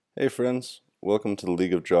Hey friends, welcome to the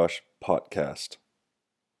League of Josh podcast.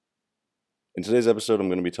 In today's episode, I'm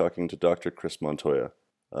going to be talking to Dr. Chris Montoya.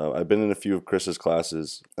 I've been in a few of Chris's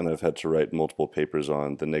classes, and I've had to write multiple papers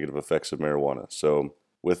on the negative effects of marijuana. So,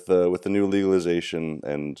 with the new legalization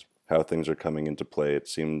and how things are coming into play, it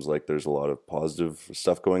seems like there's a lot of positive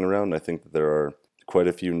stuff going around. I think that there are quite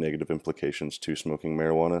a few negative implications to smoking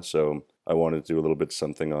marijuana. So, I wanted to do a little bit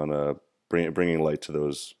something on bringing light to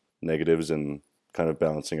those negatives and kind of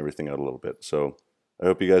balancing everything out a little bit. So I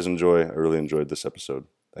hope you guys enjoy. I really enjoyed this episode.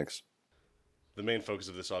 Thanks. The main focus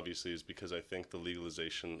of this obviously is because I think the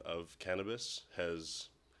legalization of cannabis has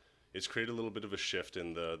it's created a little bit of a shift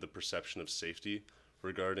in the perception of safety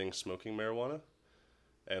regarding smoking marijuana.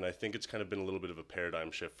 And I think it's kind of been a little bit of a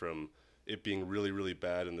paradigm shift from it being really, really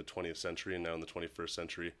bad in the 20th century and now in the 21st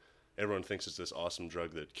century. Everyone thinks it's this awesome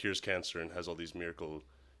drug that cures cancer and has all these miracle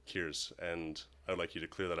cures. And I would like you to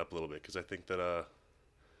clear that up a little bit because I think that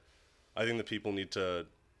people need to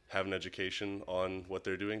have an education on what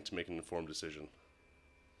they're doing to make an informed decision.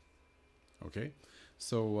 Okay,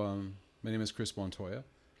 so my name is Chris Montoya,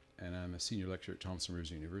 and I'm a senior lecturer at Thompson Rivers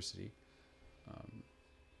University.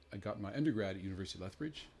 I got my undergrad at University of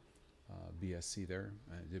Lethbridge, BSc there.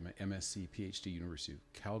 I did my MSc, PhD, University of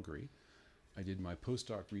Calgary. I did my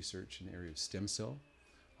postdoc research in the area of stem cell.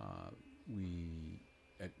 We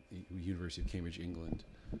at the University of Cambridge, England,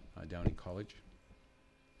 Downing College.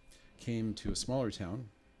 Came to a smaller town,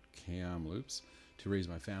 Kamloops, to raise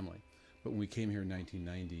my family. But when we came here in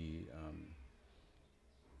 1990,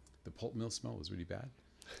 the pulp mill smell was really bad,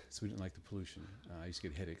 so we didn't like the pollution. I used to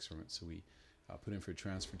get headaches from it, so we put in for a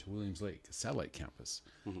transfer to Williams Lake, a satellite campus.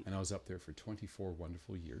 Mhm. And I was up there for 24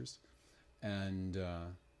 wonderful years and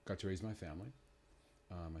got to raise my family.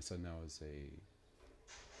 My son now is a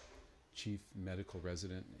chief medical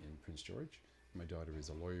resident in Prince George. My daughter is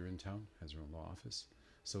a lawyer in town, has her own law office.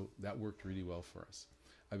 So that worked really well for us.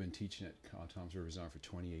 I've been teaching at Thompson Rivers now for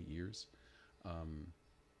 28 years.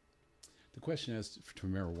 The question as to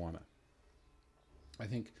marijuana, I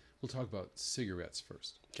think we'll talk about cigarettes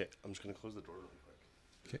first. Okay, I'm just going to close the door really quick.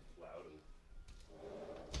 Okay. It's loud and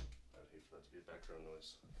I'd hate for that to be a background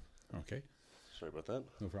noise. Okay, Sorry about that.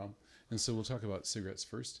 no problem. And so we'll talk about cigarettes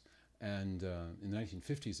first. And in the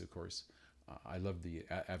 1950s, of course, I love the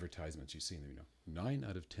advertisements you see in there. 9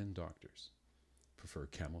 out of 10 doctors prefer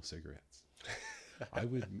Camel cigarettes. I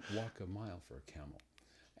would walk a mile for a Camel.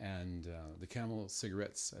 And the Camel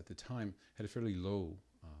cigarettes at the time had a fairly low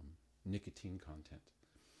nicotine content.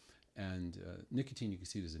 And nicotine, you can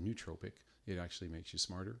see it as a nootropic. It actually makes you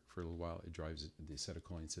smarter for a little while. It drives the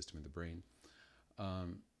acetylcholine system in the brain.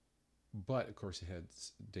 But, of course, it had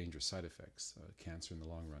dangerous side effects, cancer in the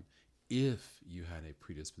long run, if you had a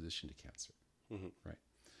predisposition to cancer. Mm-hmm. Right.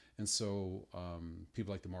 And so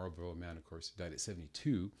people like the Marlboro Man, of course, died at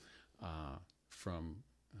 72 from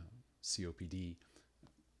COPD,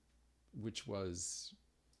 which was,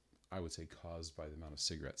 I would say, caused by the amount of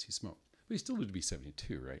cigarettes he smoked. But he still lived to be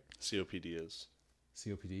 72, right? COPD is.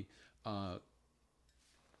 COPD.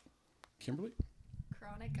 Kimberly?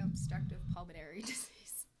 Chronic obstructive pulmonary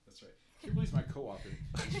disease. That's right. Kimberly's my co-author.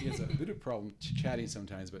 And she has a bit of problem chatting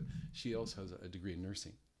sometimes, but she also has a degree in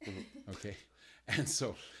nursing. Okay. And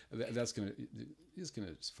so that's going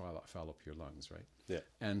to foul up your lungs, right? Yeah.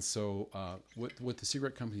 And so what the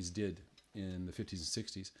cigarette companies did in the 50s and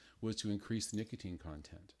 60s was to increase the nicotine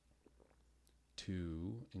content,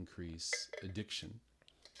 to increase addiction.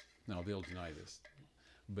 Now, they'll deny this,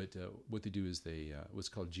 but what they do is they, what's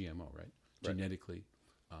called GMO, right? Genetically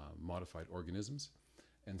modified organisms.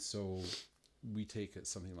 And so we take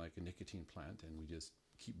something like a nicotine plant and we just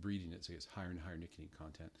keep breeding it so it gets higher and higher nicotine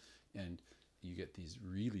content. And you get these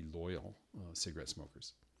really loyal cigarette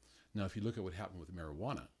smokers. Now, if you look at what happened with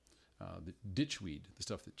marijuana, the ditchweed, the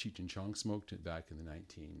stuff that Cheech and Chong smoked back in the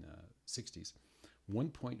 1960s,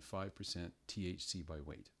 1.5% THC by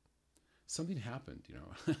weight. Something happened,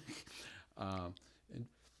 and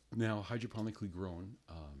now hydroponically grown,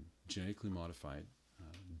 genetically modified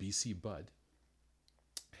BC bud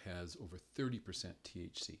has over 30%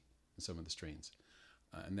 THC in some of the strains.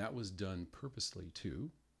 And that was done purposely too,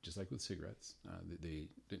 just like with cigarettes. They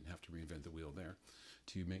didn't have to reinvent the wheel there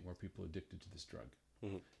to make more people addicted to this drug.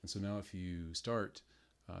 Mm-hmm. And so now if you start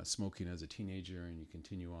smoking as a teenager and you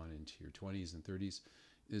continue on into your 20s and 30s,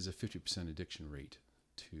 there's a 50% addiction rate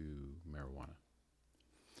to marijuana.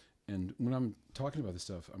 And when I'm talking about this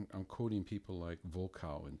stuff, I'm quoting people like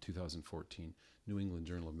Volkow in 2014, New England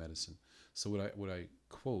Journal of Medicine. So what I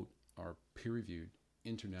quote are peer-reviewed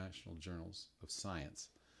international journals of science.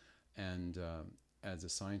 And as a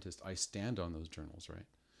scientist, I stand on those journals, right?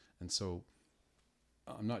 And so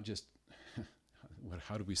I'm not just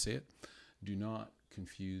how do we say it? Do not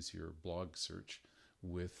confuse your blog search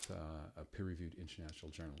with a peer-reviewed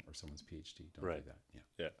international journal or someone's PhD. Don't Right. do that. Yeah.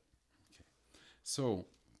 Yeah. Okay. So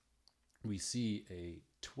we see a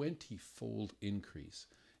 20-fold increase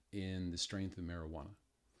in the strength of marijuana.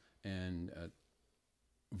 And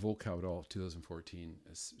Volkow et al. 2014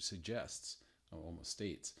 suggests, almost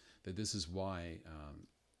states, that this is why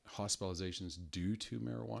hospitalizations due to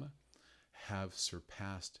marijuana have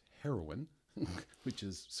surpassed heroin, which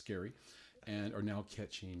is scary, and are now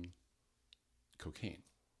catching cocaine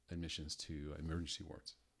admissions to emergency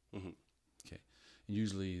wards. Mm-hmm. Okay. And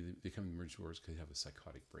usually they come to emergency wards because they have a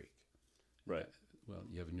psychotic break. Right. Well,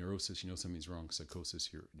 you have a neurosis, you know something's wrong.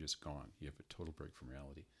 Psychosis, you're just gone. You have a total break from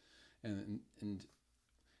reality. And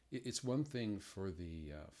it's one thing for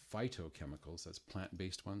the phytochemicals, that's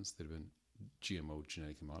plant-based ones that have been GMO,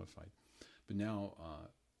 genetically modified. But now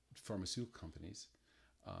pharmaceutical companies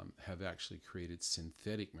have actually created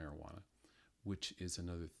synthetic marijuana, which is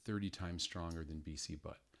another 30 times stronger than BC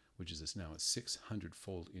Bud, which is now a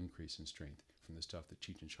 600-fold increase in strength from the stuff that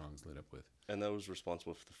Cheech and Chong's lit up with. And that was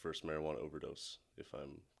responsible for the first marijuana overdose, if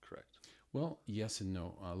I'm correct. Well, yes and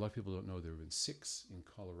no. A lot of people don't know there have been 6 in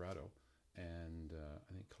Colorado and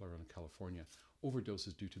I think Colorado and California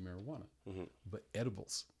overdoses due to marijuana, but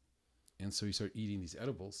edibles. And so you start eating these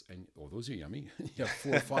edibles, and those are yummy. You have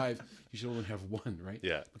 4 or 5. You should only have 1, right?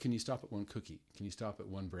 Yeah. But can you stop at 1 cookie? Can you stop at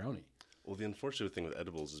 1 brownie? Well, the unfortunate thing with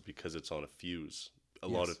edibles is because it's on a fuse. A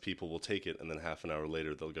lot of people will take it, and then half an hour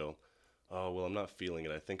later they'll go, "Oh, well, I'm not feeling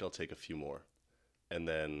it. I think I'll take a few more." And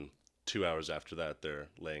then 2 hours after that, they're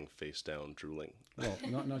laying face down, drooling. Well,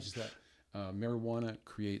 not just that. Marijuana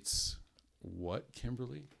creates what,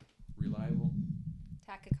 Kimberly? Reliable.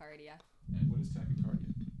 Tachycardia, And what is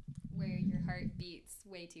tachycardia? where your heart beats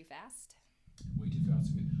way too fast. Way too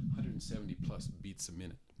fast. 170 plus beats a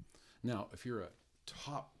minute. Now, if you're a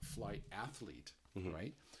top flight athlete,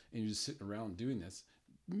 right, and you're just sitting around doing this,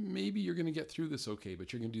 maybe you're going to get through this okay,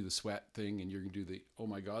 but you're going to do the sweat thing and you're going to do the oh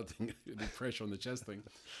my God thing, the pressure on the chest thing,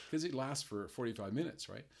 because it lasts for 45 minutes,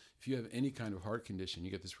 right? If you have any kind of heart condition,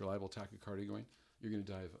 you get this reliable tachycardia going, you're going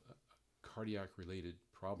to die of cardiac-related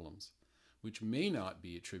problems, which may not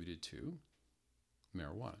be attributed to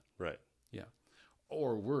marijuana. Right. Yeah.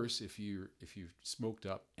 Or worse, if you've smoked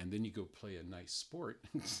up and then you go play a nice sport,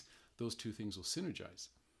 those two things will synergize.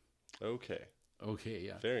 Okay. Okay,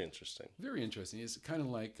 yeah. Very interesting. Very interesting. It's kind of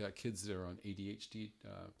like kids that are on ADHD.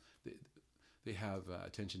 They have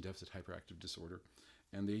attention deficit hyperactive disorder,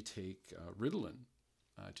 and they take Ritalin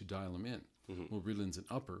to dial them in. Well, Ritalin's an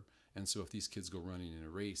upper, and so if these kids go running in a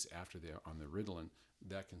race after they're on the Ritalin,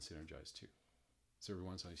 that can synergize too. So every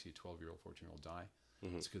once in a while you see a 12-year-old, 14-year-old die.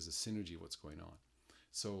 It's because of the synergy of what's going on.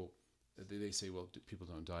 So they say, well, people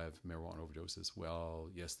don't die of marijuana overdoses. Well,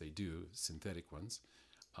 yes, they do, synthetic ones.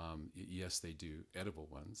 Yes, they do, edible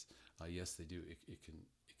ones. Yes, they do. It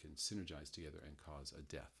can synergize together and cause a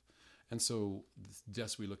death. And so the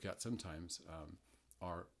deaths we look at sometimes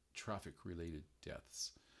are traffic-related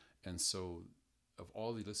deaths. And so of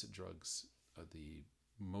all the illicit drugs, the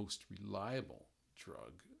most reliable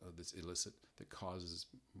drug that's illicit that causes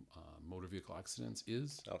motor vehicle accidents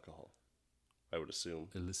is Alcohol, I would assume.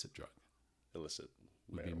 illicit drug. Illicit.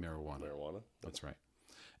 Would be marijuana. Marijuana. That's right.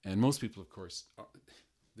 And most people, of course,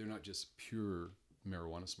 they're not just pure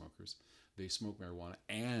marijuana smokers. They smoke marijuana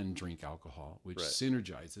and drink alcohol, which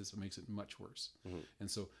synergizes and makes it much worse. And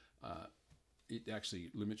so it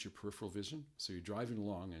actually limits your peripheral vision. So you're driving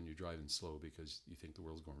along and you're driving slow because you think the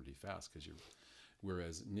world's going really fast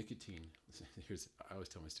whereas nicotine, I always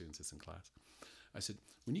tell my students this in class. I said,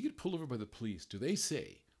 when you get pulled over by the police, do they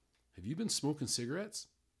say, have you been smoking cigarettes?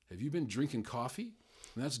 Have you been drinking coffee?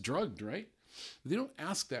 And that's drugged, right? They don't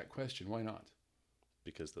ask that question. Why not?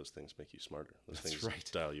 Because those things make you smarter. Those That's things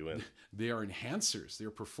right. dial you in. They are enhancers. They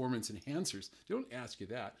are performance enhancers. They don't ask you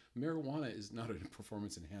that. Marijuana is not a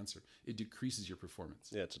performance enhancer. It decreases your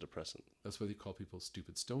performance. Yeah, it's a depressant. That's why they call people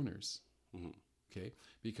stupid stoners. Okay?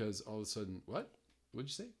 Because all of a sudden, what? What'd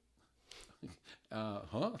you say?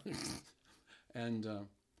 Huh? And a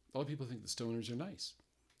lot of people think that stoners are nice.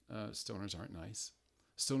 Stoners aren't nice.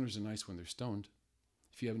 Stoners are nice when they're stoned.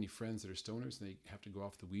 If you have any friends that are stoners and they have to go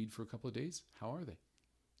off the weed for a couple of days, how are they?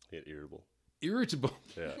 Get irritable. Irritable.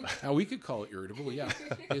 Yeah. How we could call it irritable, yeah.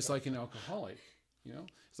 It's like an alcoholic, you know?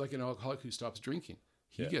 It's like an alcoholic who stops drinking.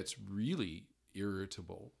 He gets really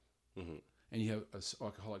irritable. And you have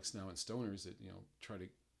alcoholics now and stoners that, try to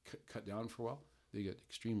cut down for a while. They get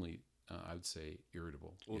extremely, I would say,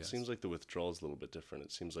 irritable. Well, It seems like the withdrawal is a little bit different.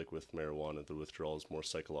 It seems like with marijuana, the withdrawal is more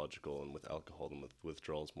psychological, and with alcohol, the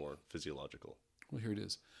withdrawal is more physiological. Well, here it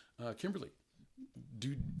is. Kimberly,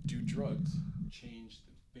 do drugs change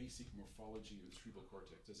the basic morphology of the cerebral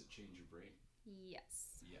cortex? Does it change your brain? Yes.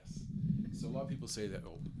 Yes. So a lot of people say that,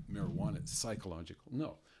 oh, marijuana is psychological.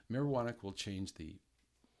 No, marijuana will change the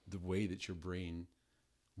way that your brain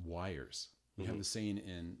wires. We have the saying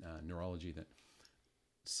in neurology that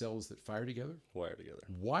cells that fire together Wire together.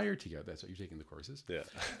 wire together. That's what you're taking the courses. Yeah.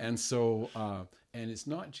 And so, and it's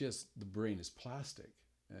not just the brain is plastic,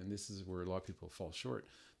 and this is where a lot of people fall short.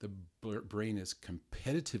 The brain is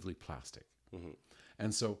competitively plastic.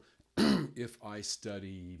 And so, if I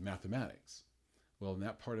study mathematics, well, in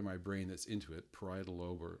that part of my brain that's into it, parietal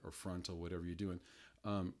lobe or frontal, whatever you're doing,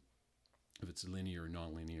 if it's linear or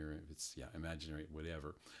nonlinear, if it's imaginary,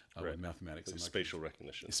 whatever, with mathematics, Like I'm not spatial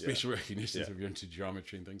recognition. spatial recognition, Yeah. if you're into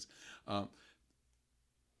geometry and things,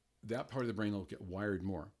 that part of the brain will get wired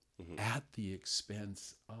more at the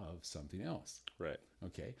expense of something else. Right.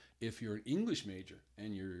 Okay, if you're an English major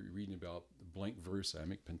and you're reading about the blank verse,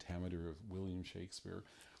 iambic pentameter of William Shakespeare,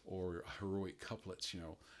 or heroic couplets,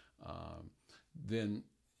 then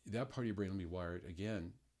that part of your brain will be wired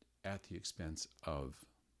again at the expense of.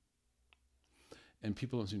 And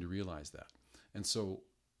people don't seem to realize that. And so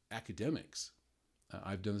academics,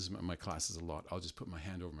 I've done this in my classes a lot. I'll just put my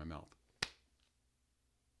hand over my mouth.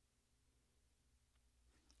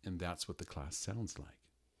 And that's what the class sounds like.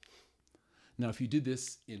 Now, if you did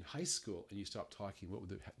this in high school and you stopped talking, what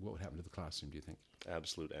would happen to the classroom, do you think?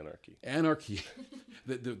 Absolute anarchy. Anarchy.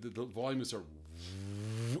 the volume would start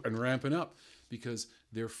and ramping up because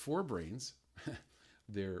their forebrains,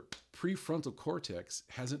 their prefrontal cortex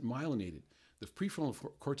hasn't myelinated. The prefrontal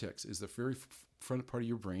cortex is the very front part of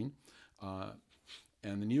your brain,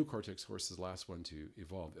 and the neocortex, of course, is the last one to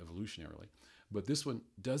evolve evolutionarily. But this one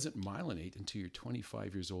doesn't myelinate until you're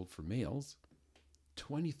 25 years old for males,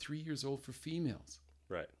 23 years old for females.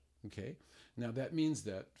 Right. Okay? Now, that means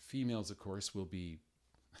that females, of course, will be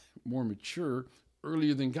more mature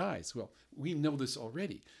earlier than guys. Well, we know this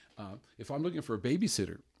already. If I'm looking for a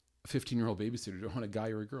babysitter, a 15-year-old babysitter, do I want a guy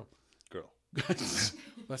or a girl? Girl. That's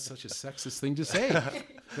such a sexist thing to say.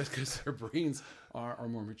 That's because their brains are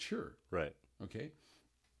more mature. Right. Okay.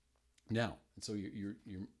 Now, so your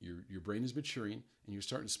brain is maturing, and you're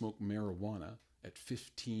starting to smoke marijuana at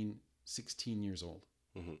 15, 16 years old.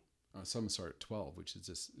 Some start at 12, which is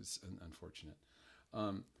just is unfortunate.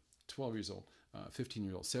 12 years old, 15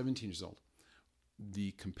 years old, 17 years old.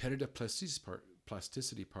 The competitive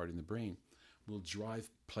plasticity part in the brain will drive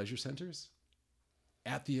pleasure centers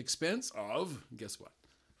at the expense of, guess what?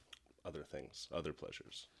 Other things, other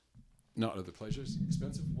pleasures. Not other pleasures.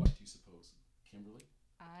 Expensive what, do you suppose, Kimberly?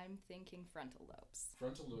 I'm thinking frontal lobes.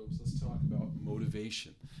 Frontal lobes. Let's talk about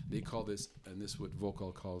motivation. They call this, and this is what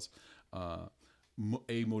Volkov calls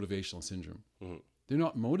amotivational syndrome. They're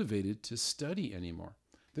not motivated to study anymore.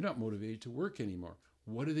 They're not motivated to work anymore.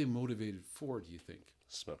 What are they motivated for, do you think?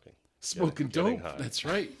 Smoking. Smoking Getting dope. high. That's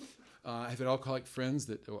right. I've had alcoholic friends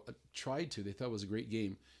that tried to. They thought it was a great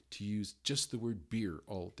game to use just the word beer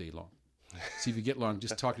all day long. See if you get long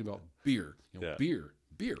just talking about beer. Yeah. Beer.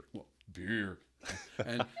 Well, beer.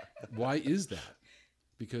 And why is that?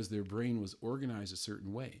 Because their brain was organized a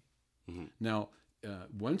certain way. Now,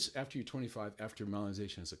 once after you're 25, after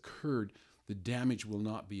myelinization has occurred, the damage will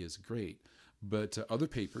not be as great. But other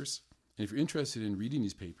papers, and if you're interested in reading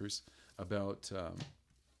these papers about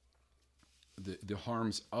the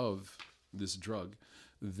harms of this drug,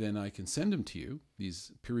 then I can send them to you,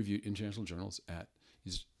 these peer-reviewed international journals,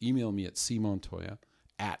 email me at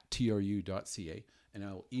cmontoya@tru.ca, and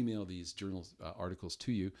I'll email these journals articles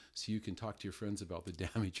to you so you can talk to your friends about the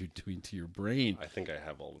damage you're doing to your brain. I think I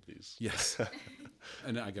have all of these. Yes.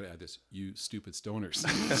 And I got to add this, you stupid stoners.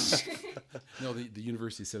 No, the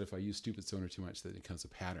university said if I use stupid stoner too much, that it becomes a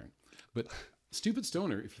pattern. But stupid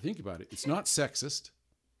stoner, if you think about it, it's not sexist.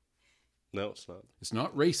 No, it's not. It's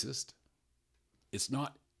not racist. It's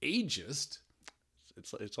not ageist.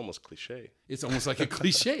 It's almost cliche. It's almost like a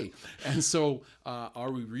cliche. And so are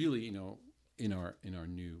we really, in our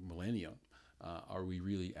new millennium, are we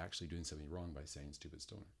really actually doing something wrong by saying stupid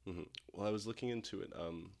stoner? Well, I was looking into it,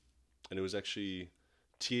 and it was actually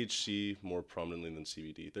THC more prominently than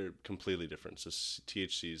CBD. They're completely different. So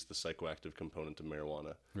THC is the psychoactive component of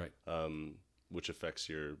marijuana, Right. which affects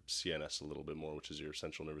your CNS a little bit more, which is your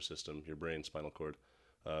central nervous system, your brain, spinal cord.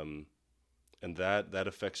 And that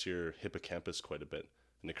affects your hippocampus quite a bit,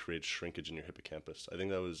 and it creates shrinkage in your hippocampus. I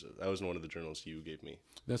think that was in one of the journals you gave me.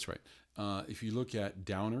 That's right. If you look at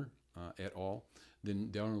Downer et al.,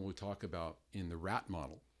 then Downer will talk about in the rat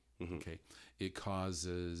model, okay, it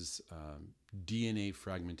causes DNA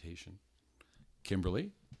fragmentation.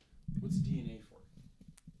 Kimberly, what's DNA for?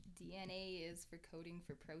 DNA is for coding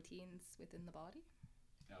for proteins within the body?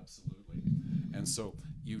 Absolutely. And so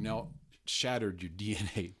you now shattered your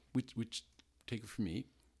DNA, which take it from me,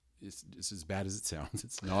 is as bad as it sounds.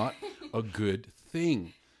 It's not a good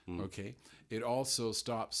thing. Okay. It also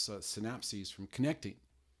stops synapses from connecting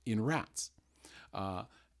in rats.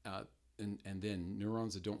 And then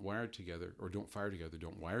neurons that don't wire together or don't fire together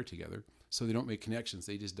don't wire together, so they don't make connections.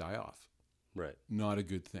 They just die off. Right. Not a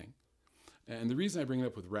good thing. And the reason I bring it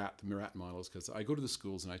up with the rat model is because I go to the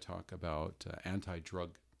schools and I talk about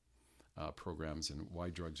anti-drug programs and why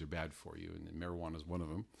drugs are bad for you, and marijuana is one of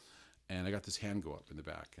them. And I got this hand go up in the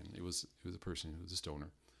back, and it was a person who was a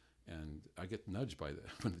stoner, and I get nudged by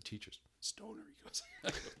one of the teachers. Stoner, he goes.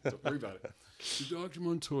 Don't worry about it. So, Dr.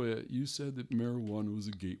 Montoya, you said that marijuana was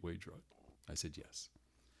a gateway drug. I said yes.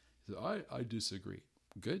 He said, I disagree.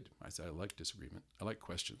 Good. I said, I like disagreement. I like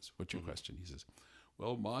questions. What's your question? He says,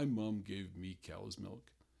 well, my mom gave me cow's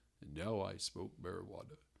milk, and now I smoke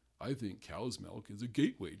marijuana. I think cow's milk is a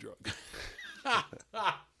gateway drug.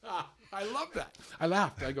 I love that. I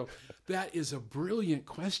laughed. I go, that is a brilliant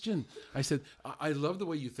question. I said, I love the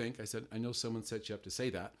way you think. I said, I know someone set you up to say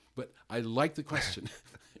that, but I like the question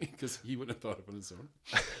because he wouldn't have thought of it on his own.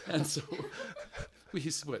 And so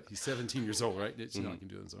he's 17 years old, right? It's not he can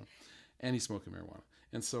do it on his own. And he's smoking marijuana.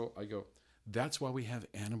 And so I go, that's why we have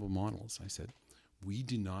animal models. I said, we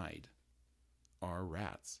denied our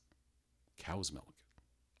rats cow's milk.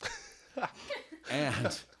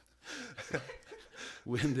 And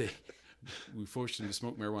when we forced them to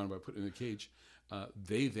smoke marijuana by putting them in a cage,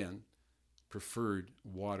 they then preferred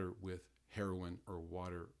water with heroin or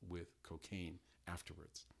water with cocaine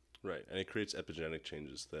afterwards. Right. And it creates epigenetic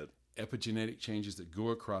changes that go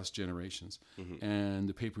across generations. And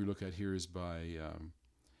the paper we look at here is by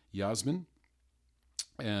Yasmin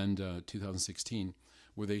and 2016,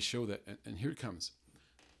 where they show that, and here it comes.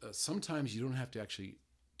 Sometimes you don't have to actually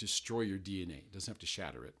destroy your DNA. It doesn't have to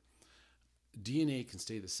shatter it. DNA can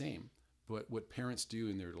stay the same, but what parents do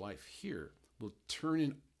in their life here will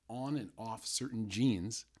turn on and off certain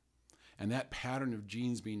genes, and that pattern of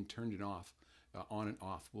genes being turned and off, on and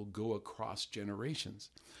off, will go across generations.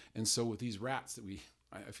 And so with these rats that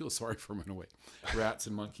I feel sorry for them in a way, rats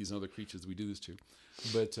and monkeys and other creatures we do this to,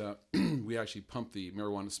 but we actually pump the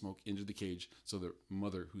marijuana smoke into the cage so the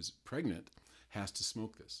mother who's pregnant has to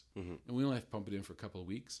smoke this. And we only have to pump it in for a couple of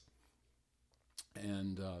weeks,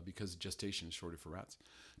 and because gestation is shorter for rats.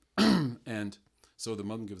 And so the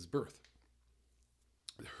mother gives birth.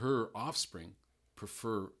 Her offspring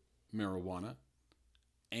prefer marijuana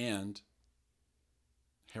and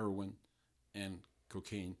heroin and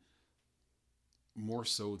cocaine more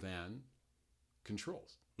so than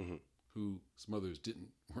controls, whose mothers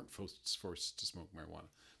weren't forced to smoke marijuana.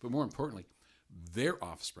 But more importantly, their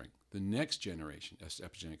offspring, the next generation, that's the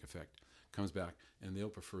epigenetic effect, comes back and they'll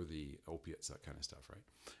prefer the opiates, that kind of stuff, right?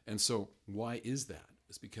 And so why is that?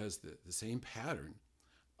 It's because the same pattern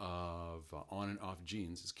of on and off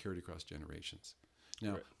genes is carried across generations.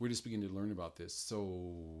 Now, we're just beginning to learn about this.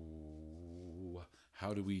 So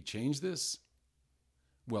how do we change this?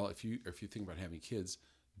 Well, if you think about having kids,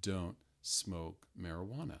 don't smoke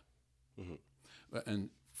marijuana. And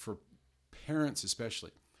for parents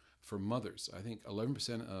especially, for mothers, I think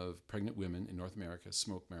 11% of pregnant women in North America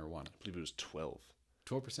smoke marijuana. I believe it was 12.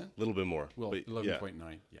 12%? A little bit more. Well, but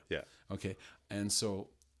 11.9, Yeah. Okay, and so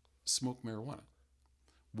smoke marijuana.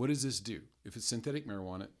 What does this do? If it's synthetic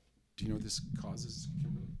marijuana, do you know what this causes,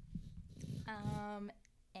 Kimberly?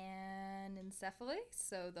 Anencephaly,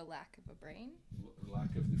 so the lack of a brain.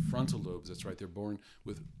 Lack of the frontal lobes, that's right. They're born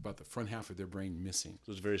with about the front half of their brain missing.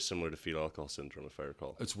 So it's very similar to fetal alcohol syndrome, if I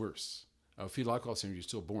recall. It's worse. Fetal alcohol syndrome, you're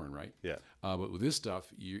still born, right? Yeah. But with this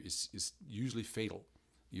stuff, it's usually fatal.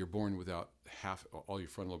 You're born without all your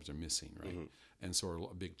frontal lobes are missing, right? And so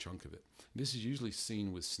a big chunk of it. This is usually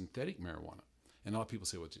seen with synthetic marijuana. And a lot of people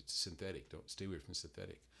say, well, it's synthetic. Don't stay away from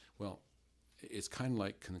synthetic. Well, it's kind of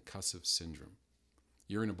like concussive syndrome.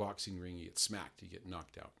 You're in a boxing ring, you get smacked, you get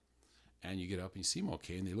knocked out. And you get up and you seem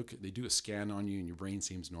okay, and they do a scan on you and your brain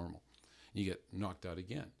seems normal. And you get knocked out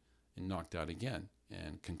again, and knocked out again,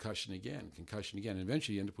 and concussion again, and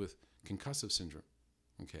eventually you end up with concussive syndrome.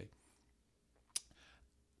 Okay.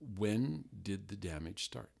 When did the damage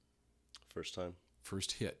start? First time.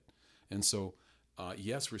 First hit. And so,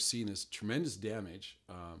 yes, we're seeing this tremendous damage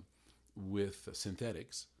with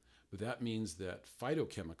synthetics, but that means that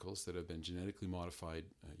phytochemicals that have been genetically modified,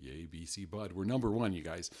 yay, BC Bud, we're number one, you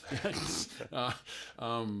guys,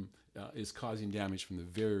 is causing damage from the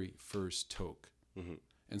very first toke.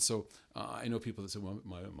 And so I know people that say, well,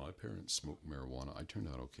 my parents smoked marijuana. I turned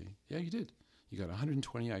out okay. Yeah, you did. You got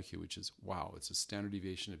 120 IQ, which is, wow, it's a standard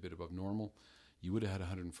deviation a bit above normal. You would have had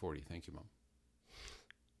 140. Thank you, Mom.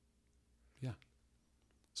 Yeah.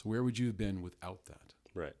 So where would you have been without that?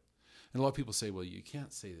 Right. And a lot of people say, well, you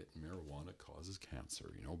can't say that marijuana causes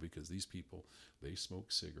cancer, because these people, they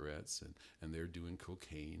smoke cigarettes and they're doing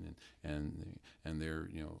cocaine and they're,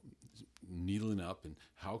 needling up. And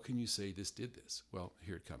how can you say this did this? Well,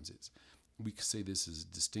 here it comes. We could say this is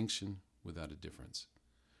a distinction without a difference.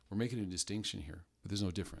 We're making a distinction here, but there's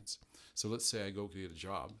no difference. So let's say I go get a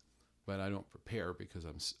job, but I don't prepare because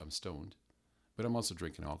I'm stoned, but I'm also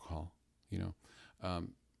drinking alcohol,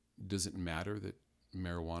 Does it matter that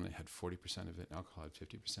marijuana had 40% of it, and alcohol had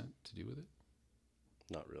 50% to do with it?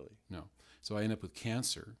 Not really. No. So I end up with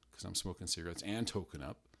cancer because I'm smoking cigarettes and toking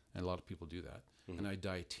up, and a lot of people do that. Mm-hmm. And I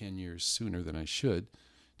die 10 years sooner than I should.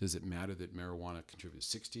 Does it matter that marijuana contributed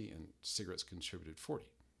 60 and cigarettes contributed 40?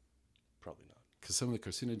 Probably not. Because some of the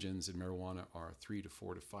carcinogens in marijuana are 3 to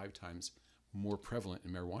 4 to 5 times more prevalent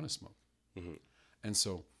in marijuana smoke. Mm-hmm. And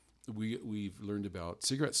so we've learned about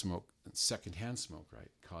cigarette smoke and secondhand smoke, right,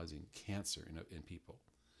 causing cancer in people.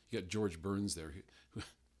 You got George Burns there, who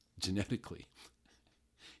genetically,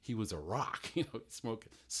 he was a rock. He'd smoke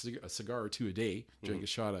a cigar or two a day, drank a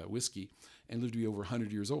shot of whiskey, and lived to be over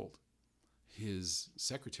 100 years old. His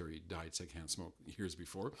secretary died secondhand smoke years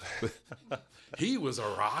before, but he was a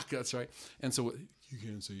rock. That's right. And so you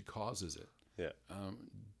can't say he causes it. Yeah.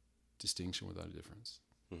 Distinction without a difference.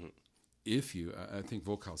 Mm-hmm. If you, I think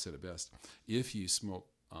Volkov said it best, if you smoke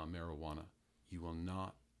marijuana, you will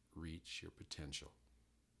not reach your potential.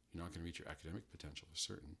 You're not going to reach your academic potential for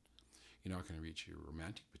certain. You're not going to reach your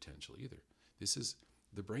romantic potential either. This is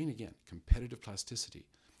the brain again, competitive plasticity.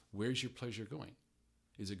 Where's your pleasure going?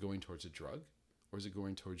 Is it going towards a drug or is it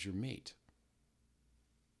going towards your mate?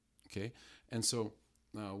 Okay? And so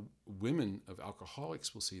women of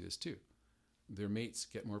alcoholics will see this too. Their mates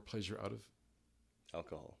get more pleasure out of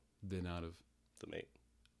alcohol than out of the mate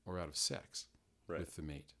or out of sex with the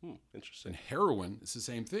mate. Interesting. And heroin, it's the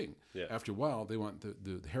same thing. Yeah. After a while, they want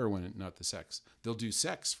the heroin and not the sex. They'll do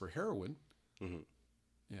sex for heroin. Mm-hmm.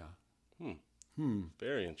 Yeah.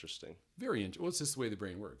 Very interesting. Very interesting. Well, it's just the way the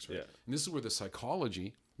brain works, right? Yeah. And this is where the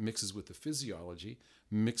psychology mixes with the physiology,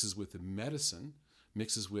 mixes with the medicine,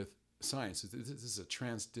 mixes with science. This is a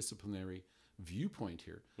transdisciplinary viewpoint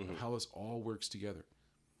here of how this all works together.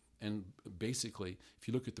 And basically, if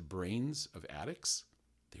you look at the brains of addicts,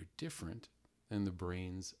 they're different than the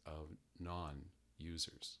brains of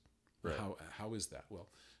non-users. Right. How is that? Well,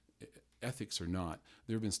 ethics or not,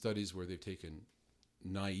 there have been studies where they've taken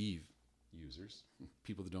naive users,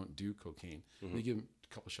 people that don't do cocaine, they give them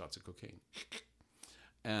a couple shots of cocaine,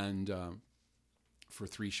 and for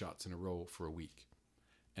 3 shots in a row for a week,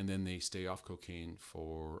 and then they stay off cocaine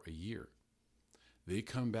for a year. They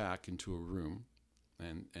come back into a room,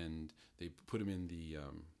 and they put them in the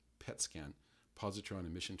PET scan, positron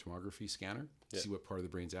emission tomography scanner, to see what part of the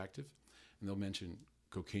brain's active, and they'll mention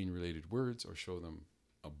cocaine-related words or show them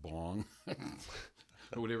a bong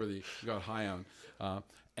or whatever they got high on,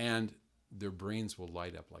 and their brains will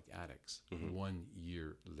light up like addicts 1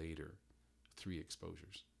 year later, 3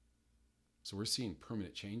 exposures. So we're seeing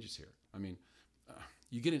permanent changes here. I mean,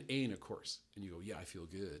 you get an A in a course and you go, yeah, I feel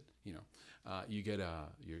good. You get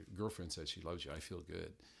your girlfriend says she loves you. I feel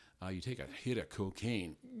good. You take a hit of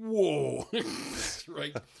cocaine. Whoa,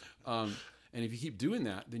 right? And if you keep doing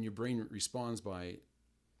that, then your brain responds by,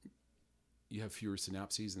 you have fewer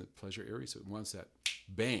synapses in the pleasure area. So it wants that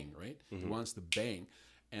bang, right? It wants the bang.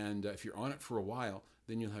 And if you're on it for a while,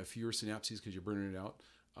 then you'll have fewer synapses because you're burning it out.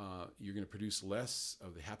 You're going to produce less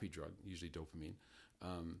of the happy drug, usually dopamine,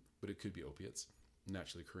 but it could be opiates,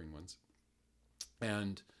 naturally occurring ones,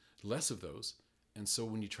 and less of those. And so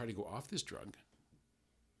when you try to go off this drug,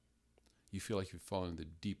 you feel like you've fallen in the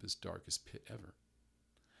deepest, darkest pit ever.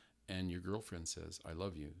 And your girlfriend says, I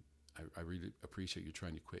love you. I really appreciate you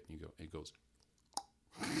trying to quit. And it goes,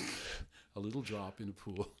 a little drop in a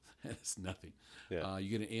pool, and it's nothing. Yeah. You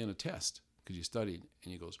get an A on a test because you studied,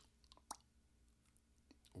 and you goes,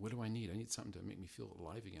 what do I need? I need something to make me feel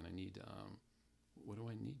alive again. I need, what do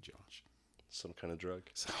I need, Josh? Some kind of drug.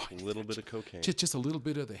 So a little bit of cocaine. Just a little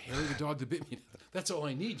bit of the hair of the dog that bit me. That's all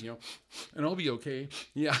I need, and I'll be okay.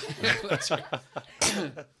 Yeah, that's right.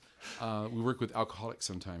 We work with alcoholics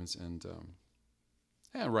sometimes, and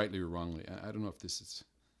rightly or wrongly, I don't know if this is,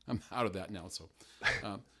 I'm out of that now. So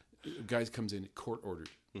guys comes in court ordered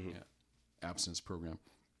abstinence program.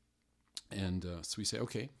 And so we say,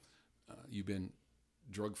 okay, you've been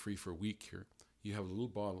drug free for a week here. You have a little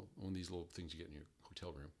bottle, one of these little things you get in your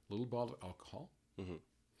hotel room, a little bottle of alcohol,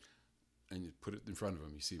 and you put it in front of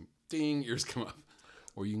him. You see him, ding, ears come up.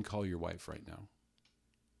 Or you can call your wife right now.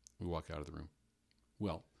 We walk out of the room.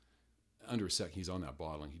 Well, under a second, he's on that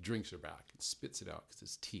bottle and he drinks her back and spits it out because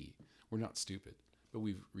it's tea. We're not stupid, but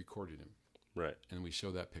we've recorded him. Right. And we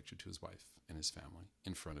show that picture to his wife and his family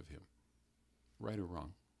in front of him. Right or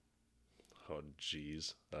wrong? Oh,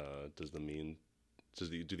 geez. Do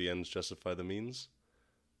the ends justify the means?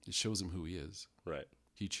 It shows him who he is. Right.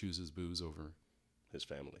 He chooses booze over. His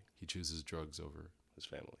family. He chooses drugs over. His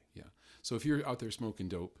family. Yeah. So if you're out there smoking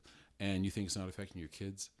dope and you think it's not affecting your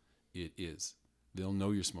kids, it is. They'll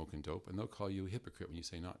know you're smoking dope and they'll call you a hypocrite when you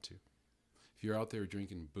say not to. If you're out there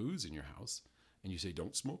drinking booze in your house and you say,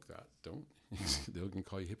 don't smoke that, don't, they're going to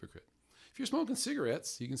call you a hypocrite. If you're smoking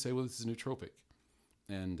cigarettes, you can say, well, this is nootropic.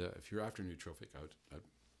 And if you're after nootropic, I'd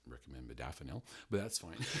recommend modafinil, but that's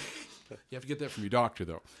fine. You have to get that from your doctor,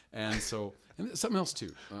 though. And something else,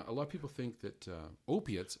 too. A lot of people think that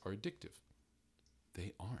opiates are addictive.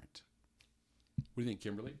 They aren't. What do you think,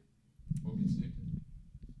 Kimberly? Opiates addictive?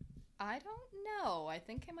 I don't know. I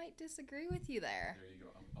think I might disagree with you there. There you go.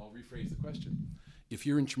 I'll rephrase the question. If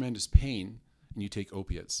you're in tremendous pain and you take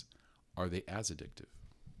opiates, are they as addictive?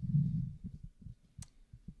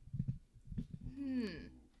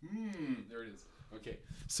 There it is. Okay.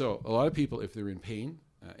 So a lot of people, if they're in pain,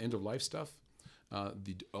 end of life stuff,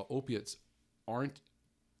 the opiates aren't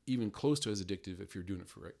even close to as addictive if you're doing it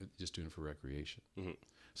just doing it for recreation. Mm-hmm.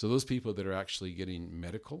 So those people that are actually getting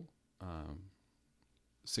medical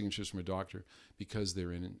signatures from a doctor because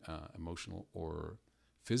they're in emotional or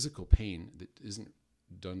physical pain that isn't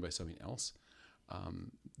done by something else,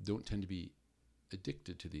 don't tend to be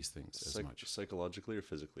addicted to these things as much. Psychologically or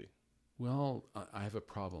physically? Well, I have a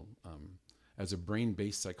problem. As a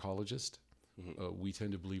brain-based psychologist, we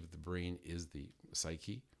tend to believe that the brain is the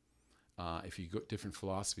psyche. If you go different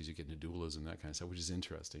philosophies, you get into dualism, that kind of stuff, which is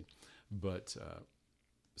interesting. But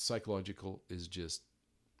psychological is just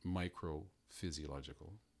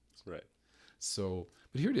micro-physiological. Right. So,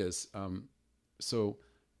 but here it is. So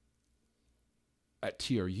at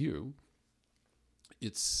TRU,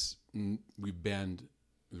 we banned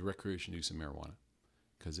the recreational use of marijuana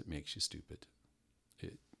because it makes you stupid.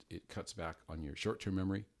 It cuts back on your short-term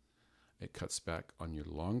memory. It cuts back on your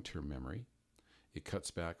long-term memory. It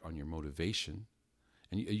cuts back on your motivation.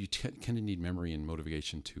 And you kind of need memory and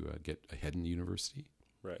motivation to get ahead in the university.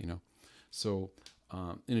 Right. You know. So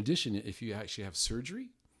in addition, if you actually have surgery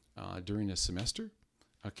during a semester,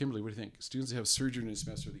 Kimberly, what do you think? Students that have surgery in a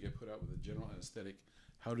semester, they get put out with a general anesthetic.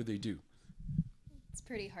 How do they do? It's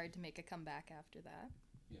pretty hard to make a comeback after that.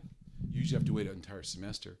 Yeah. You usually have to wait an entire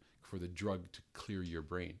semester for the drug to clear your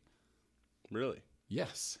brain. Really?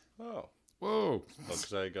 Yes. Oh. Whoa. Well,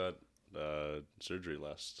 because I got surgery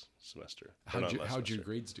last semester. How'd your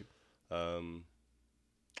grades do?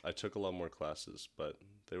 I took a lot more classes, but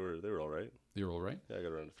they were all right. They were all right? Yeah, I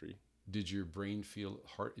got around a 3. Did your brain feel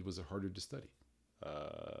hard? Was it harder to study?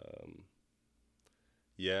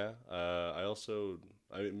 Yeah.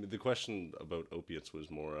 The question about opiates was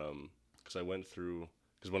more because I went through,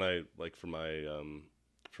 because when I, like, for my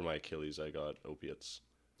Achilles, I got opiates.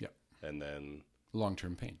 Yeah. And then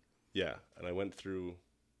long-term pain. Yeah, and I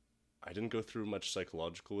didn't go through much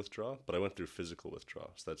psychological withdrawal, but I went through physical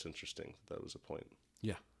withdrawal. So that's interesting. That was a point.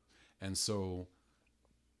 Yeah. And so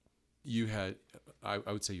you had, I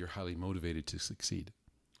would say you're highly motivated to succeed.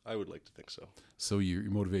 I would like to think so. So your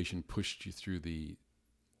motivation pushed you through the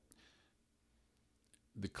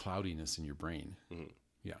cloudiness in your brain. Mm-hmm.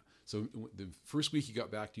 Yeah. So the first week you got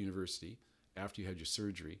back to university, after you had your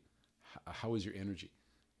surgery, how was your energy?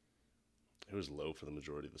 It was low for the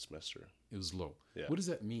majority of the semester. It was low. Yeah. What does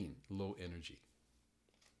that mean, low energy?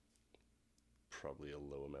 Probably a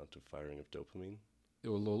low amount of firing of dopamine.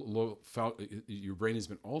 Your brain has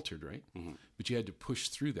been altered, right? Mm-hmm. But you had to push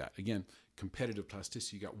through that. Again, competitive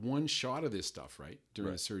plasticity. You got one shot of this stuff, right,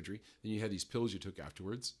 during the surgery. Then you had these pills you took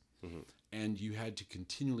afterwards. Mm-hmm. And you had to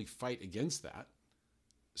continually fight against that.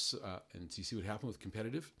 So, and you see what happened with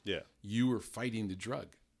competitive? Yeah. You were fighting the drug.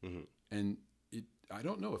 Mm-hmm. And I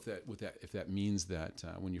don't know if that means that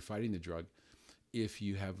when you're fighting the drug, if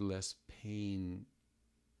you have less pain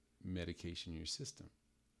medication in your system.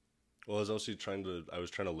 Well, I was also trying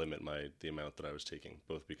to limit the amount that I was taking,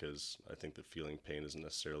 both because I think that feeling pain isn't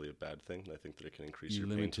necessarily a bad thing. I think that it can increase your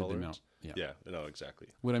pain tolerance. The amount. Yeah. No, exactly.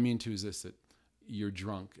 What I mean too is this, that you're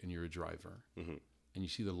drunk and you're a driver, mm-hmm. and you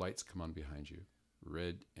see the lights come on behind you,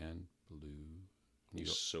 red and blue. And you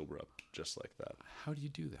sober up just like that. How do you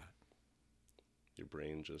do that? Your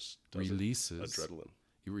brain just releases adrenaline.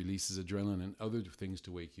 It releases adrenaline and other things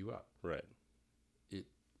to wake you up. Right. It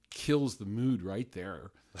kills the mood right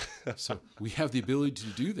there. So we have the ability to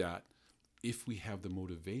do that if we have the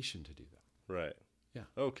motivation to do that. Right. Yeah.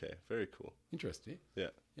 Okay, very cool. Interesting. Yeah.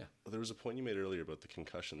 Yeah. Well, there was a point you made earlier about the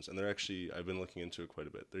concussions, and they're actually, I've been looking into it quite a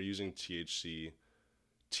bit. They're using THC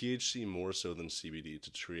more so than CBD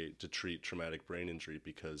to treat traumatic brain injury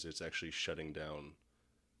because it's actually shutting down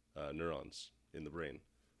neurons in the brain.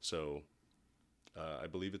 So I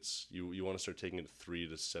believe it's you want to start taking it 3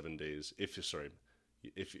 to 7 days. If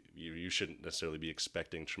you shouldn't necessarily be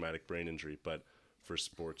expecting traumatic brain injury, but for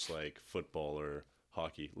sports like football or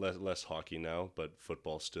hockey, less hockey now, but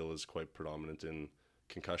football still is quite predominant in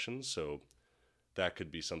concussions. So that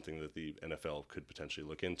could be something that the NFL could potentially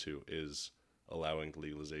look into, is allowing the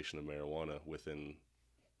legalization of marijuana within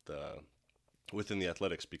the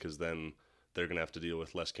athletics, because then they're going to have to deal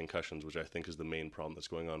with less concussions, which I think is the main problem that's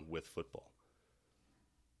going on with football.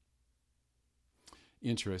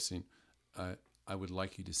 Interesting. I would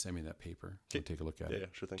like you to send me that paper. I'll take a look at it. Yeah,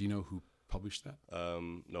 sure thing. Do you know who published that?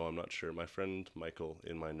 No, I'm not sure. My friend Michael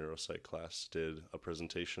in my neuropsych class did a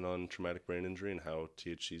presentation on traumatic brain injury and how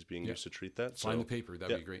THC is being used to treat that. Find the paper.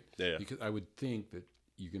 That'd be great. Yeah. Because I would think that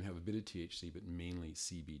you can have a bit of THC, but mainly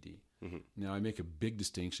CBD. Mm-hmm. Now, I make a big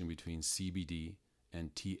distinction between CBD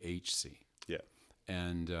and THC. Yeah.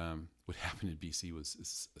 And what happened in BC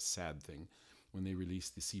was a sad thing when they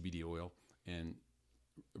released the CBD oil, and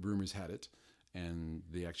rumors had it, and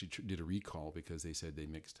they actually did a recall because they said they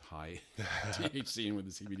mixed high THC in with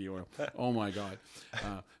the CBD oil. Oh my God.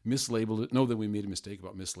 Mislabeled it. No, that we made a mistake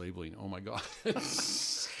about mislabeling. Oh my God.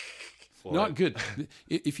 Not good.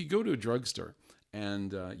 If you go to a drugstore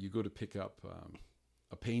and you go to pick up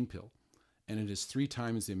a pain pill and it is 3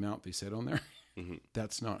 times the amount they said on there, mm-hmm.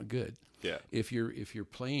 that's not good. Yeah. If you're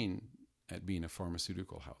playing at being a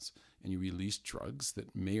pharmaceutical house and you release drugs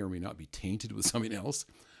that may or may not be tainted with something else,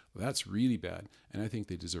 well, that's really bad. And I think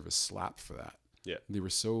they deserve a slap for that. Yeah. They were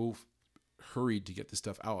so hurried to get the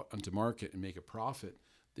stuff out onto market and make a profit,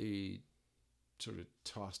 they sort of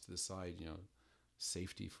tossed to the side,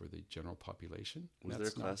 safety for the general population. Was there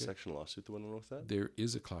a class action lawsuit that went on with that? There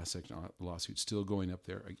is a class action lawsuit still going up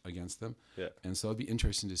there against them. Yeah. And so it'd be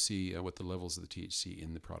interesting to see what the levels of the THC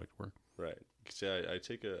in the product were. Right. See, I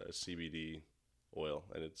take a CBD oil,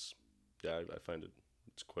 and I find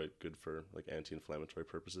it's quite good for like anti-inflammatory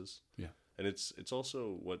purposes. Yeah. And it's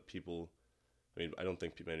also what people, I don't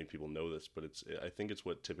think many people know this, but I think it's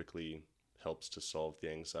what typically helps to solve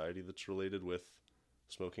the anxiety that's related with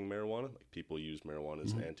smoking marijuana. Like, people use marijuana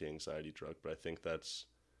as an anti-anxiety drug, but I think that's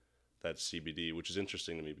CBD, which is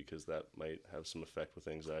interesting to me because that might have some effect with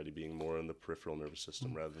anxiety being more in the peripheral nervous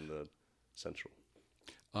system rather than the central.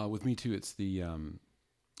 With me too, it's the,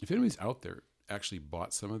 if anybody's out there actually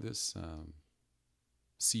bought some of this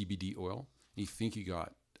CBD oil, and you think you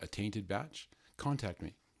got a tainted batch, contact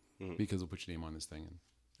me because we'll put your name on this thing and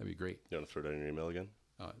that'd be great. You want to throw down your email again?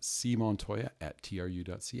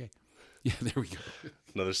 cmontoya@tru.ca. Yeah, there we go.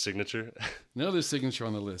 Another signature? Another signature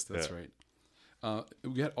on the list, that's right.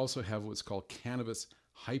 We also have what's called cannabis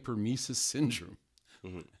hyperemesis syndrome.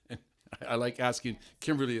 Mm-hmm. And I like asking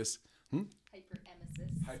Kimberly this.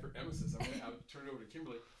 Hyperemesis. Hyperemesis. I'm going to turn it over to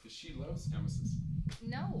Kimberly because she loves emesis.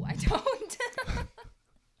 No, I don't.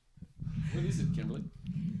 What is it, Kimberly?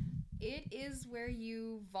 It is where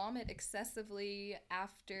you vomit excessively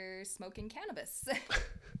after smoking cannabis.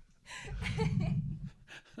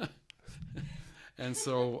 And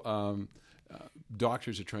so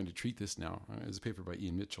doctors are trying to treat this now. There's a paper by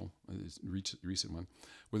Ian Mitchell, a recent one,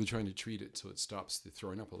 where they're trying to treat it so it stops the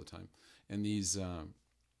throwing up all the time. And these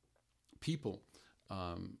people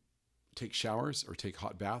take showers or take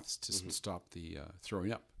hot baths to stop the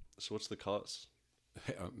throwing up. So what's the cause?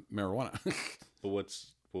 Marijuana. But what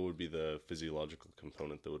would be the physiological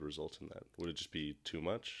component that would result in that? Would it just be too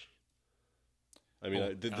much? I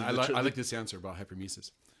like this answer about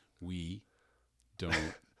hyperemesis. We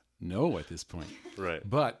don't know at this point. Right.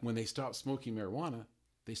 But when they stop smoking marijuana,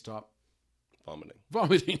 they stop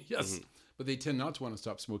vomiting. Yes. Mm-hmm. But they tend not to want to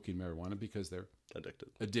stop smoking marijuana because they're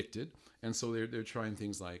addicted. And so they're trying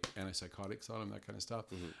things like antipsychotics on them, that kind of stuff,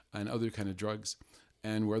 and other kind of drugs.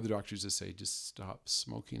 And where the doctors just say, just stop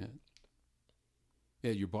smoking it.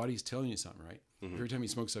 Yeah, your body's telling you something, right? Mm-hmm. Every time you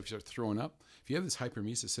smoke stuff, you start throwing up. If you have this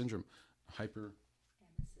hyperemesis syndrome,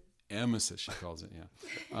 emesis, she calls it, yeah.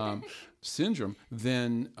 Syndrome,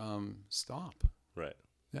 then stop. Right.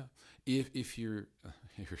 Yeah. If you're,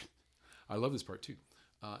 I love this part too.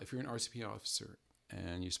 If you're an RCP officer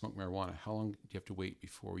and you smoke marijuana, how long do you have to wait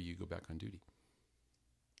before you go back on duty?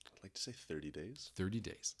 I'd like to say 30 days. 30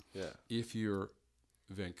 days. Yeah. If you're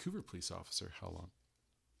a Vancouver police officer, how long?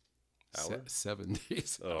 Hour? 7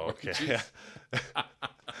 days. Oh, okay. Yeah.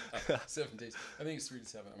 7 days. I think it's 3 to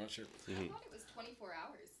 7. I'm not sure. I thought it was 24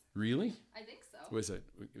 hours. Really? I think so. Wait a second.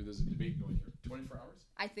 There's a debate going here. 24 hours?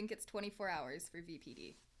 I think it's 24 hours for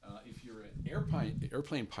VPD. If you're an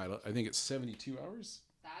airplane pilot, I think it's 72 hours.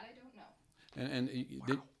 That I don't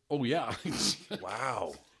know. Oh yeah,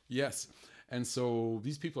 Wow. yes. And so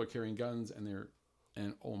these people are carrying guns, and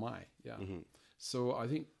oh my, yeah. So I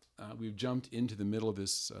think we've jumped into the middle of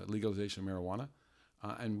this legalization of marijuana,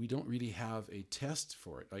 and we don't really have a test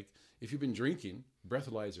for it. Like if you've been drinking,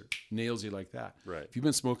 breathalyzer nails you like that. Right. If you've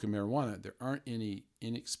been smoking marijuana, there aren't any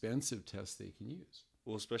inexpensive tests they can use.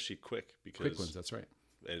 Well, especially quick, because Quick ones, that's right.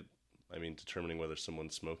 determining whether someone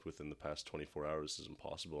smoked within the past 24 hours is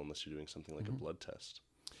impossible unless you're doing something like a blood test.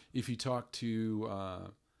 If you talk to,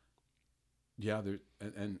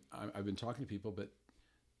 I've been talking to people, but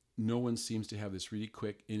no one seems to have this really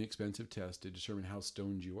quick, inexpensive test to determine how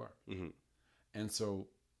stoned you are. Mm-hmm. And so,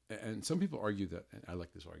 and some people argue that, and I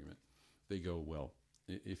like this argument, they go, well,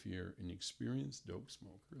 if you're an experienced dope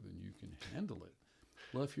smoker, then you can handle it.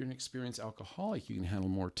 Well, if you're an experienced alcoholic, you can handle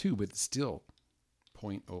more too, but it's still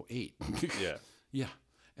 0.08. Yeah. Yeah.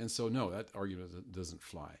 And so, no, that argument doesn't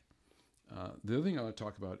fly. The other thing I want to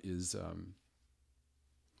talk about is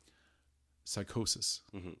psychosis.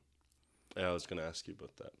 Mm-hmm. Yeah, I was going to ask you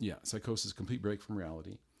about that. Yeah, psychosis, complete break from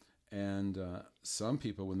reality. And some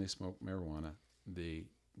people, when they smoke marijuana, they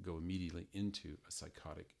go immediately into a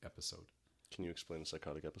psychotic episode. Can you explain a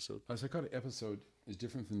psychotic episode? A psychotic episode is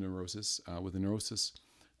different than neurosis. With a neurosis,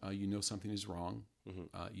 you know something is wrong.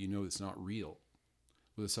 Mm-hmm. You know it's not real.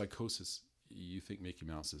 With a psychosis, you think Mickey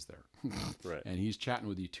Mouse is there. Right. And he's chatting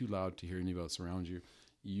with you too loud to hear anybody else around you.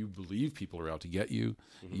 You believe people are out to get you.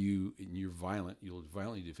 Mm-hmm. You're violent. You'll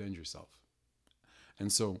violently defend yourself.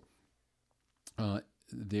 And so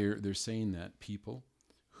they're saying that people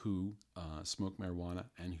who smoke marijuana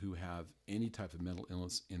and who have any type of mental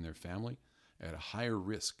illness in their family are at a higher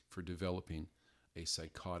risk for developing a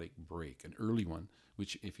psychotic break, an early one,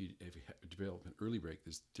 which if you develop an early break,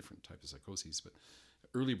 there's different types of psychoses, but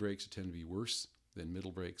early breaks tend to be worse than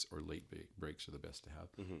middle breaks, or late breaks are the best to have.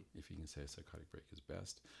 Mm-hmm. If you can say a psychotic break is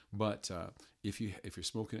best. But if you're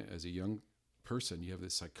smoking it as a young person, you have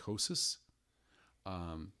this psychosis,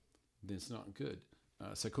 then it's not good.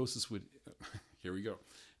 Psychosis would, here we go.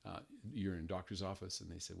 You're in a doctor's office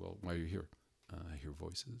and they say, well, why are you here? I hear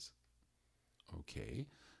voices. Okay.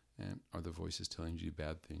 And are the voices telling you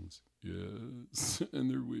bad things? Yes. And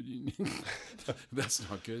they're winning. That's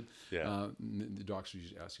not good. Yeah. The doctor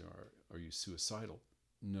usually asks you, are you suicidal?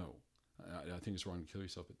 No. I think it's wrong to kill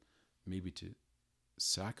yourself, but maybe to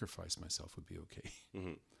sacrifice myself would be okay.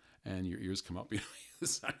 Mm-hmm. And your ears come up,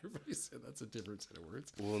 sacrifice. That's a different set of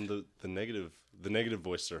words. Well, and the negative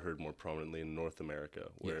voices are heard more prominently in North America,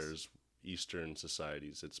 whereas Eastern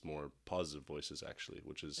societies, it's more positive voices actually,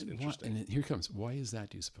 which is interesting. And here comes, why is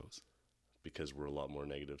that, do you suppose? Because we're a lot more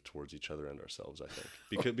negative towards each other and ourselves, I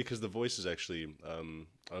think. Because the voice is actually,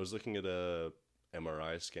 I was looking at a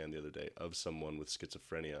MRI scan the other day of someone with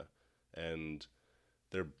schizophrenia, and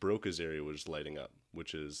their Broca's area was lighting up,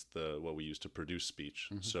 which is what we use to produce speech.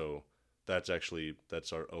 Mm-hmm. So that's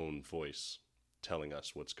our own voice telling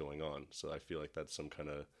us what's going on. So I feel like that's some kind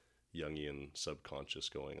of Jungian subconscious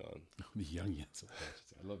going on. Oh, the Jungian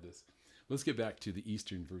subconscious. I love this. Let's get back to the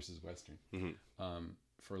Eastern versus Western. Mm-hmm.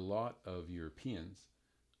 For a lot of Europeans,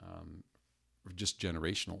 just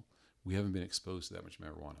generational, we haven't been exposed to that much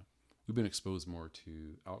marijuana. We've been exposed more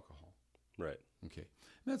to alcohol. Right. Okay.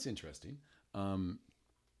 And that's interesting. And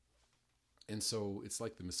so it's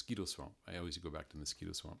like the mosquito swamp. I always go back to the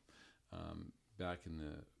mosquito swamp. Back in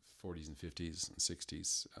the 40s and 50s and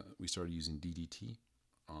 60s, we started using DDT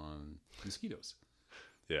on mosquitoes.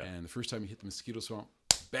 Yeah. And the first time you hit the mosquito swamp,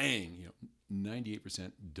 bang,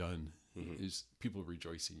 98% done. Mm-hmm. Is people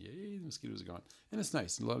rejoicing, yay, the mosquitoes are gone. And it's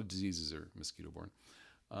nice. A lot of diseases are mosquito-borne.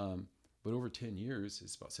 But over 10 years,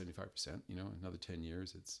 it's about 75%. Another 10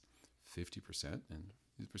 years, it's 50%. And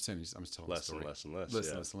the percentage, I'm just telling the story. Less and less.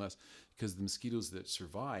 Less and less. Because the mosquitoes that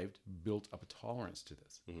survived built up a tolerance to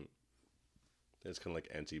this. Mm-hmm. It's kind of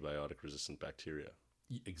like antibiotic-resistant bacteria.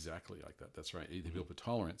 Exactly like that. That's right. They built a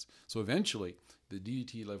tolerance. So eventually, the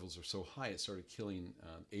DDT levels are so high, it started killing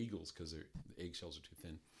eagles because the eggshells are too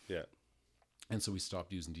thin. Yeah. And so we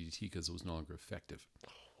stopped using DDT because it was no longer effective.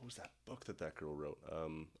 What was that book that girl wrote?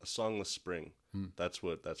 A Songless Spring. That's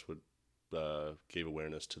what gave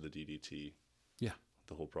awareness to the DDT. Yeah.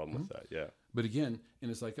 The whole problem with that. Yeah. But again, and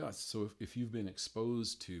it's like us. So if you've been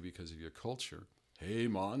exposed to because of your culture, hey,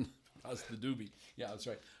 man, pass the doobie. Yeah, that's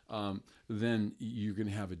right. Then you're going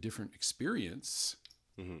to have a different experience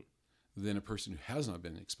than a person who has not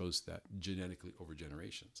been exposed to that genetically over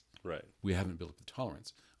generations. Right. We haven't built up the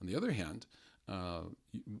tolerance. On the other hand,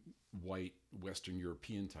 white Western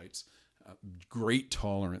European types great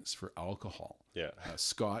tolerance for alcohol. Yeah.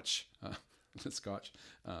 Scotch,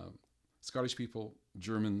 Scottish people,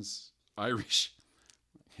 Germans, Irish.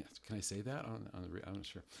 Can I say that? I'm not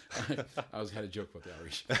sure. I had a joke about the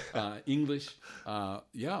Irish. English,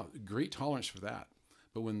 great tolerance for that.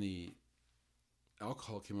 But when the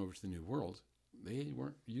alcohol came over to the New World, they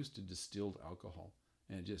weren't used to distilled alcohol,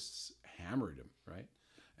 and it just hammered them, right?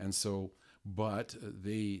 And so, but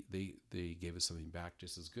they gave us something back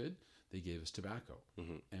just as good. They gave us tobacco,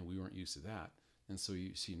 and we weren't used to that. And so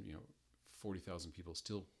you see, 40,000 people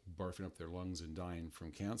still barfing up their lungs and dying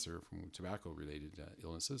from cancer, from tobacco-related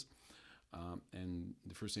illnesses. And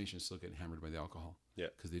the First Nations still getting hammered by the alcohol. Yeah.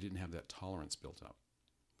 Because they didn't have that tolerance built up.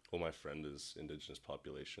 Well, my friend is Indigenous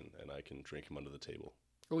population, and I can drink him under the table.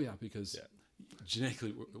 Oh, yeah, because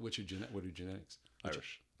genetically, what are genetics?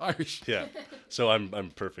 Irish. Yeah. So I'm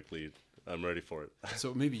ready for it.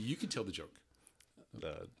 So maybe you could tell the joke.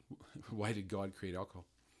 Why did God create alcohol?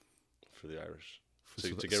 For the Irish.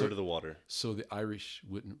 To get rid of the water. So the Irish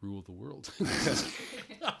wouldn't rule the world.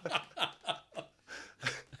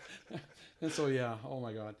 And so, oh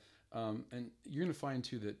my God. And you're going to find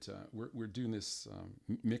too that we're doing this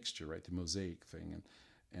mixture, right? The mosaic thing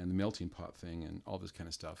and the melting pot thing and all this kind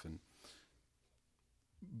of stuff.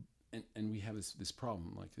 And we have this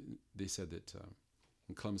problem. Like they said that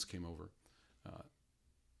when Columbus came over,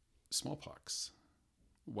 smallpox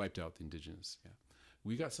wiped out the indigenous. Yeah.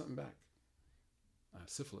 We got something back.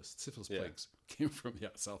 Syphilis plagues came from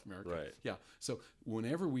South America. Right. Yeah. So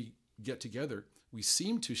whenever we get together, we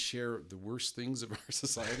seem to share the worst things of our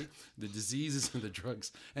society, the diseases and the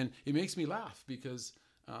drugs. And it makes me laugh because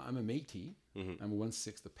I'm a Métis. Mm-hmm. I'm a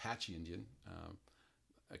 1/6 Apache Indian.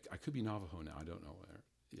 I could be Navajo now. I don't know.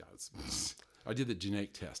 I did the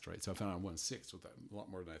genetic test, right? So I found I'm 1/6 with a lot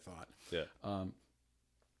more than I thought. Yeah.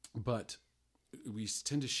 But we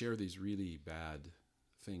tend to share these really bad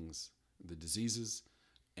things, the diseases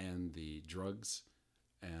and the drugs,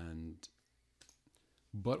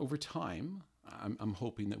 but over time, I'm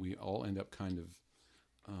hoping that we all end up kind of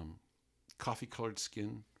coffee-colored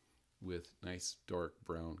skin with nice dark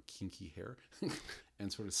brown kinky hair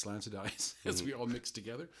and sort of slanted eyes as we all mix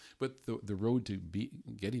together. But the road to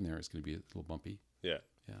getting there is going to be a little bumpy. Yeah.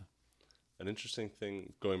 Yeah. An interesting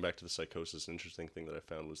thing, going back to the psychosis, an interesting thing that I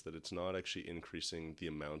found was that it's not actually increasing the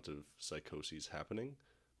amount of psychoses happening,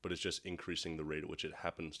 but it's just increasing the rate at which it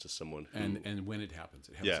happens to someone who... And when it happens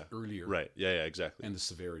earlier. Right. Yeah, exactly. And the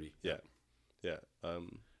severity. Yeah. Yeah.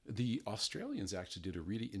 The Australians actually did a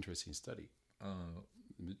really interesting study,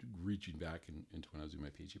 reaching back into when I was doing my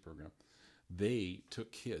PhD program. They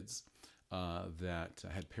took kids that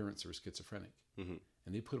had parents who were schizophrenic, and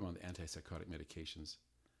they put them on the antipsychotic medications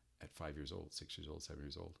at 5 years old, 6 years old, 7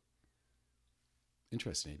 years old.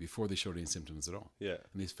 Interesting, before they showed any symptoms at all. Yeah.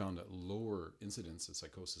 And they found a lower incidence of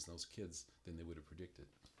psychosis in those kids than they would have predicted.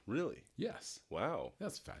 Really? Yes. Wow.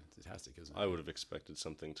 That's fantastic, isn't it? I would have expected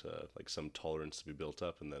something to, like some tolerance to be built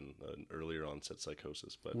up and then an earlier onset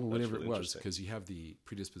psychosis, but whatever really it was, because you have the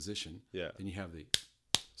predisposition, then you have the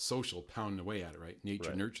social pounding away at it, right?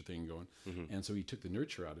 Nurture thing going. Mm-hmm. And so he took the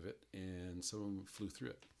nurture out of it, and some of them flew through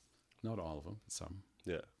it. Not all of them, but some.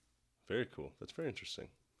 Yeah. Very cool. That's very interesting.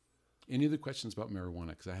 Any other questions about marijuana?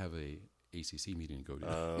 Because I have a ACC meeting to go to.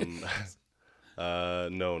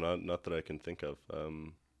 No, not that I can think of.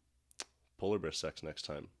 Polar bear sex next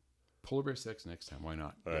time. Polar bear sex next time. Why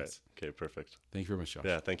not? All right. Okay, perfect. Thank you very much, Josh.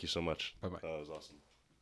 Yeah, thank you so much. Bye-bye. That was awesome.